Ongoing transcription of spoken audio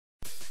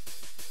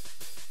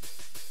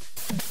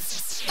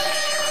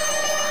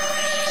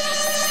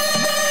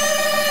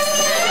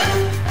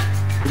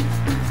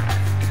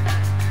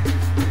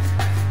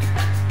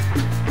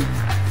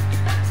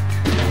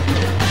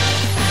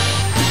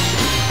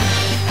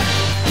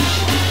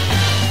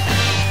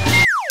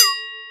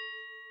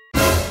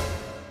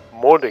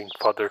morning,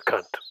 Father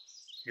Kant.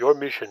 Your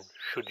mission,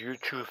 should you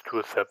choose to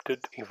accept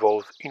it,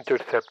 involves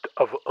intercept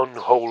of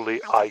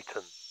unholy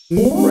items.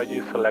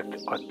 Already select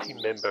a team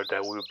member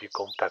that will be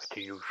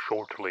contacting you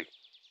shortly,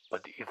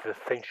 but it's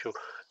essential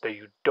that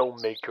you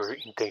don't make your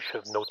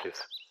intentions notice.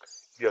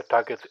 Your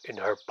targets and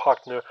her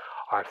partner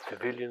are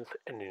civilians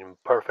and in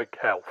perfect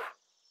health.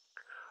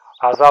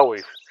 As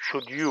always,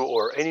 should you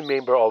or any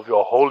member of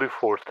your holy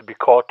force be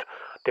caught,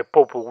 the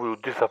Pope will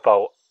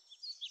disavow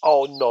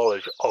all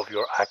knowledge of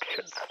your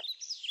actions.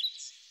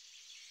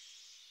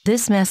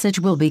 This message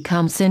will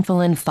become sinful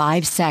in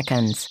 5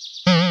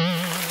 seconds.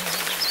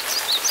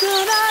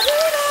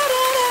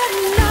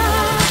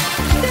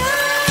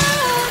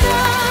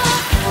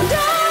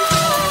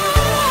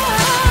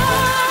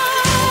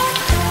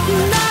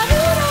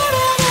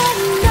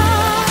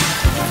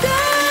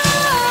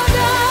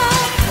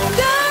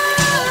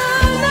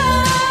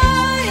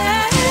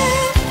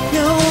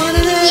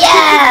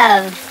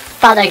 Yeah,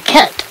 Father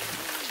Kant.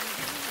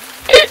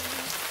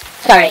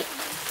 Sorry.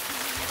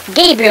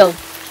 Gabriel,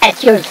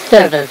 at your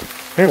service.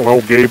 Hello,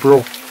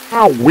 Gabriel.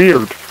 How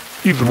weird.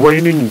 It's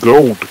raining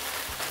gold.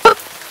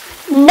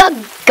 Not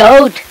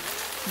gold.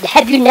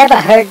 Have you never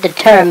heard the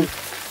term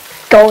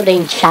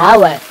golden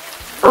shower?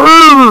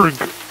 Erg!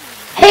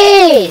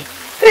 Hey,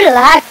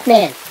 relax,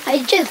 man.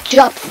 I just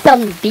dropped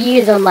some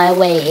beers on my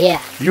way here.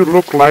 You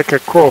look like a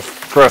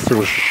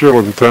cross-dressing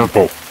Shilling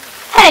Temple.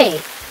 Hey,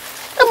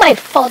 it's not my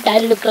fault I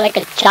look like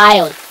a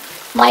child.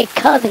 My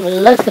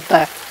cousin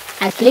Lucifer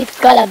at least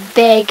got a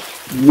big...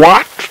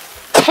 What?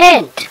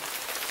 tent.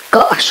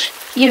 Gosh,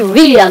 you're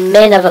really a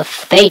man of a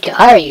faith,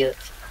 are you?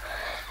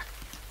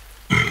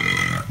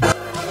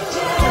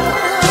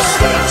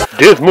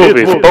 This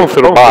movie is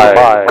sponsored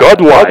by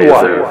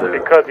Godwise.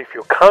 Because if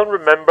you can't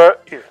remember,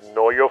 it's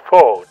not your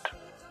fault.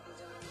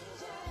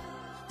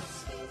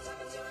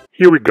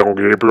 Here we go,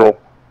 Gabriel.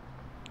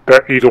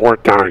 That is our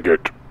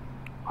target.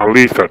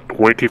 Alisa,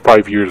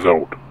 25 years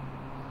old.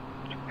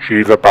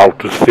 She's about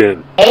to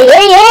sin.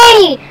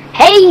 Hey,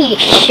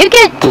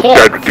 sugar kid.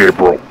 Dead,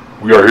 Gabriel.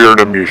 We are here on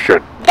a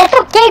mission. That's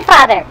okay,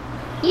 Father.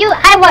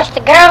 I watched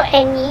the girl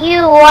and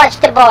you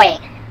watched the boy.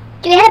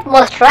 You have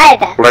most right.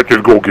 Let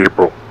it go,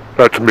 Gabriel.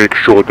 Let's make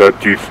sure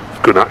that this is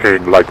gonna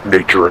end like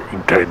nature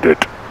intended.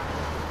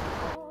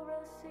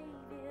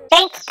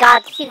 Thanks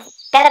God,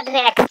 she's better than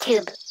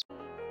X-Tube.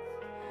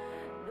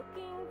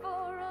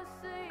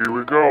 Here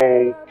we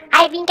go.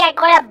 I think I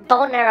got a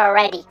boner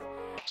already.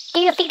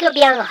 Do you think it'll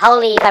be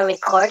unholy if I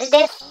recorded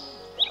this?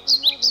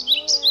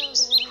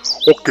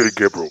 Okay,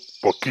 Gabriel,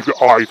 but keep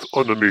your eyes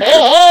on the mission.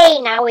 Hey,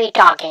 now we're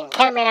talking.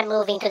 Camera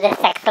moving to the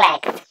sex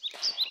flags.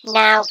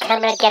 Now,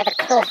 camera get a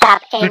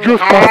close-up in You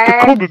just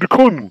passed the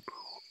condom.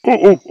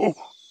 Oh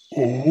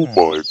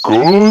my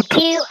God.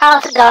 You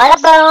also got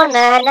a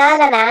boner, na.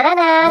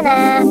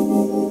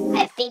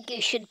 I think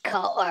you should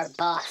call our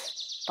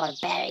boss for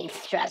better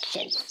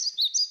instructions.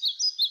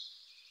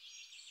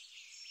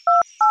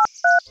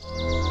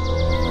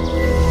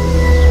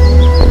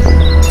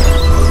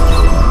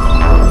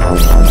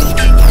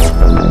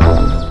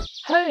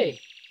 Hey,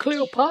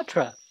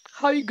 Cleopatra,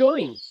 how you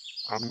going?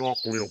 I'm not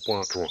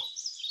Cleopatra.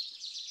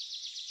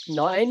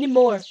 Not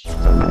anymore.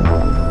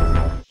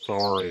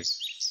 Sorry,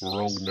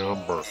 wrong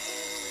number.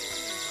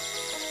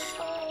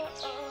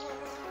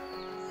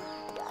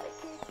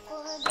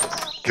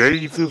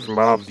 Jesus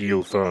loves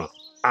you, sir.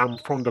 I'm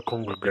from the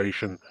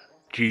congregation.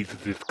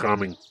 Jesus is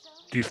coming.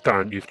 This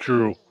time it's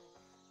true.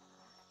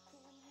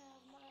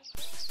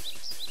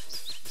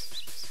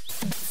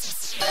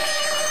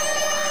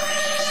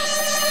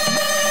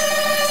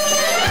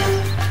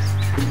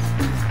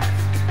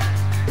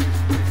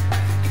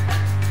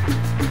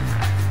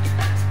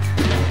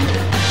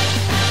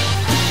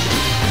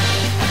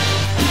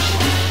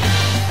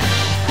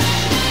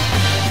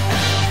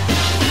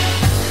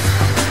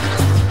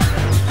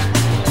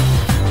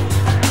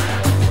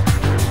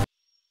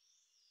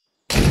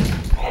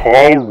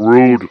 How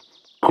rude.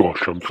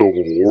 Gosh, I'm so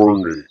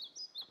horny.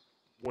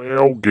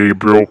 Well,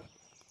 Gabriel,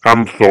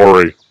 I'm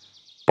sorry,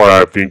 but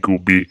I think it'll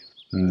be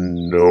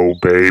no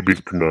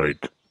babies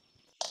tonight.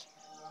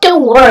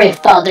 Don't worry,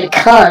 Father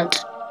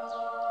Kant.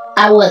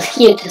 I was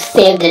here to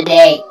save the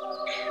day.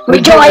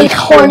 Rejoice,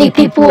 horny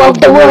people of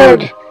the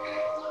world,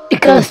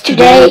 because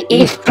today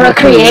is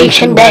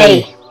Procreation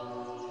Day.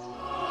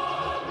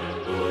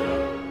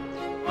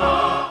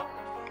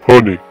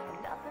 Honey,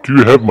 do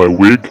you have my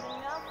wig?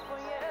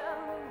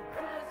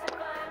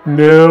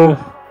 No,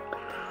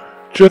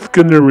 just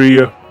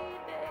gonorrhea.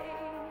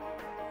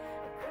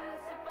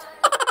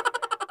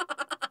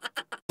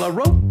 I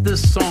wrote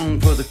this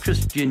song for the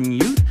Christian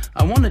youth.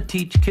 I want to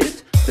teach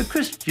kids the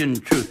Christian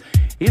truth.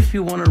 If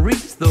you want to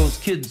reach those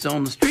kids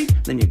on the street,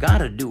 then you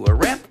gotta do a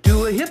rap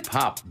to a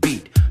hip-hop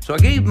beat. So I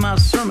gave my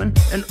sermon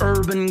an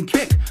urban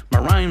kick. My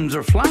rhymes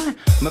are fly,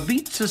 my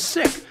beats are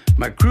sick.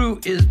 My crew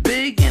is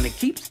big and it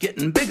keeps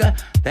getting bigger.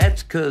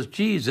 That's 'cause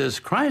Jesus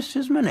Christ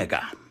is my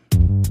nigga.